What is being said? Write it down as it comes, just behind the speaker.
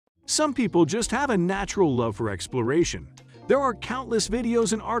Some people just have a natural love for exploration. There are countless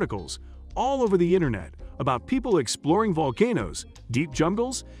videos and articles all over the internet about people exploring volcanoes, deep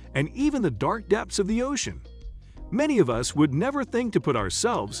jungles, and even the dark depths of the ocean. Many of us would never think to put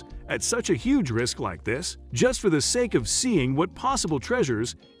ourselves at such a huge risk like this just for the sake of seeing what possible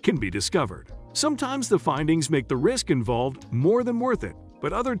treasures can be discovered. Sometimes the findings make the risk involved more than worth it,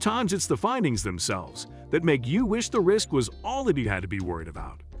 but other times it's the findings themselves that make you wish the risk was all that you had to be worried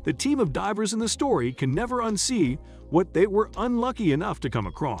about. The team of divers in the story can never unsee what they were unlucky enough to come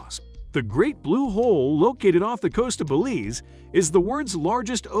across. The Great Blue Hole, located off the coast of Belize, is the world's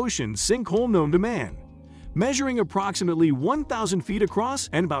largest ocean sinkhole known to man, measuring approximately 1,000 feet across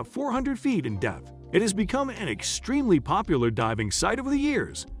and about 400 feet in depth. It has become an extremely popular diving site over the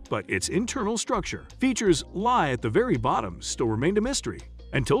years, but its internal structure, features lie at the very bottom, still remained a mystery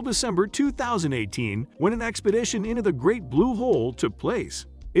until December 2018, when an expedition into the Great Blue Hole took place.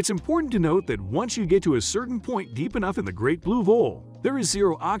 It's important to note that once you get to a certain point deep enough in the Great Blue Hole, there is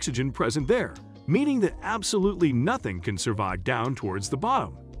zero oxygen present there, meaning that absolutely nothing can survive down towards the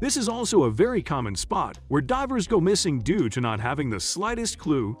bottom. This is also a very common spot where divers go missing due to not having the slightest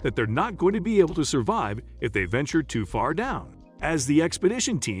clue that they're not going to be able to survive if they venture too far down. As the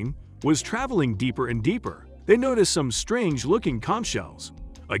expedition team was traveling deeper and deeper, they noticed some strange-looking conch shells.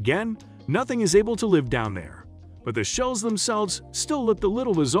 Again, nothing is able to live down there, but the shells themselves still looked a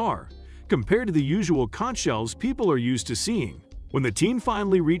little bizarre compared to the usual conch shells people are used to seeing. When the team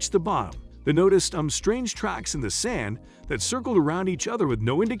finally reached the bottom, they noticed strange tracks in the sand that circled around each other with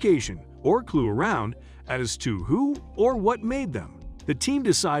no indication or clue around as to who or what made them. The team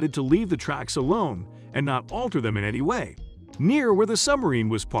decided to leave the tracks alone and not alter them in any way. Near where the submarine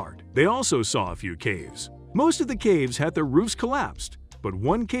was parked, they also saw a few caves. Most of the caves had their roofs collapsed, but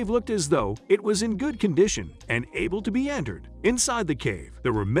one cave looked as though it was in good condition and able to be entered. Inside the cave,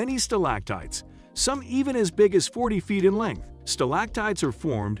 there were many stalactites, some even as big as 40 feet in length. Stalactites are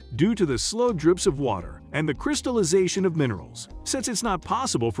formed due to the slow drips of water and the crystallization of minerals. Since it's not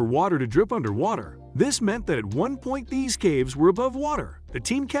possible for water to drip underwater, this meant that at one point these caves were above water. The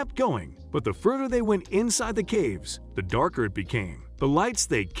team kept going, but the further they went inside the caves, the darker it became. The lights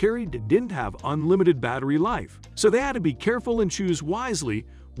they carried didn't have unlimited battery life, so they had to be careful and choose wisely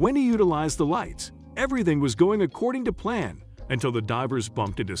when to utilize the lights. Everything was going according to plan until the divers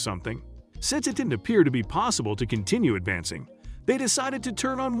bumped into something. Since it didn't appear to be possible to continue advancing, they decided to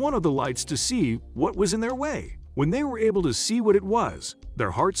turn on one of the lights to see what was in their way. When they were able to see what it was, their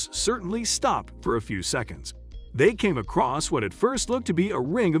hearts certainly stopped for a few seconds. They came across what at first looked to be a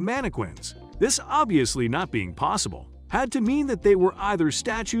ring of mannequins. This, obviously not being possible, had to mean that they were either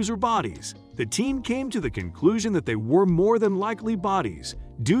statues or bodies. The team came to the conclusion that they were more than likely bodies,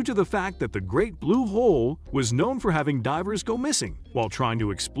 due to the fact that the Great Blue Hole was known for having divers go missing while trying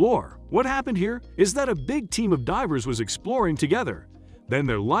to explore. What happened here is that a big team of divers was exploring together. Then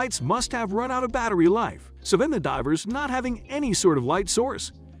their lights must have run out of battery life. So then the divers, not having any sort of light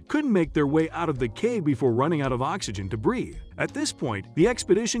source, couldn't make their way out of the cave before running out of oxygen to breathe. At this point, the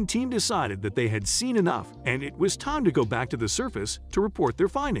expedition team decided that they had seen enough and it was time to go back to the surface to report their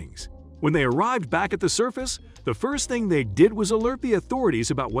findings. When they arrived back at the surface, the first thing they did was alert the authorities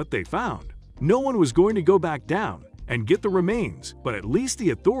about what they found. No one was going to go back down and get the remains, but at least the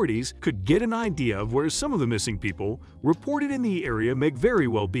authorities could get an idea of where some of the missing people reported in the area may very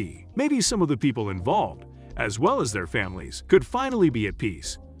well be. Maybe some of the people involved, as well as their families, could finally be at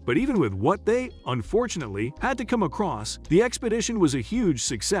peace. But even with what they, unfortunately, had to come across, the expedition was a huge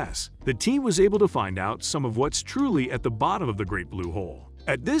success. The team was able to find out some of what's truly at the bottom of the Great Blue Hole.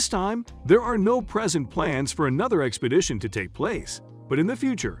 At this time, there are no present plans for another expedition to take place, but in the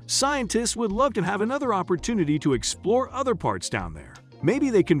future, scientists would love to have another opportunity to explore other parts down there. Maybe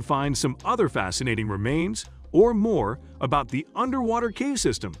they can find some other fascinating remains or more about the underwater cave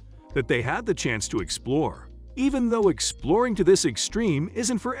system that they had the chance to explore. Even though exploring to this extreme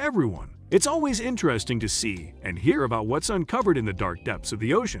isn't for everyone, it's always interesting to see and hear about what's uncovered in the dark depths of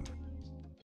the ocean.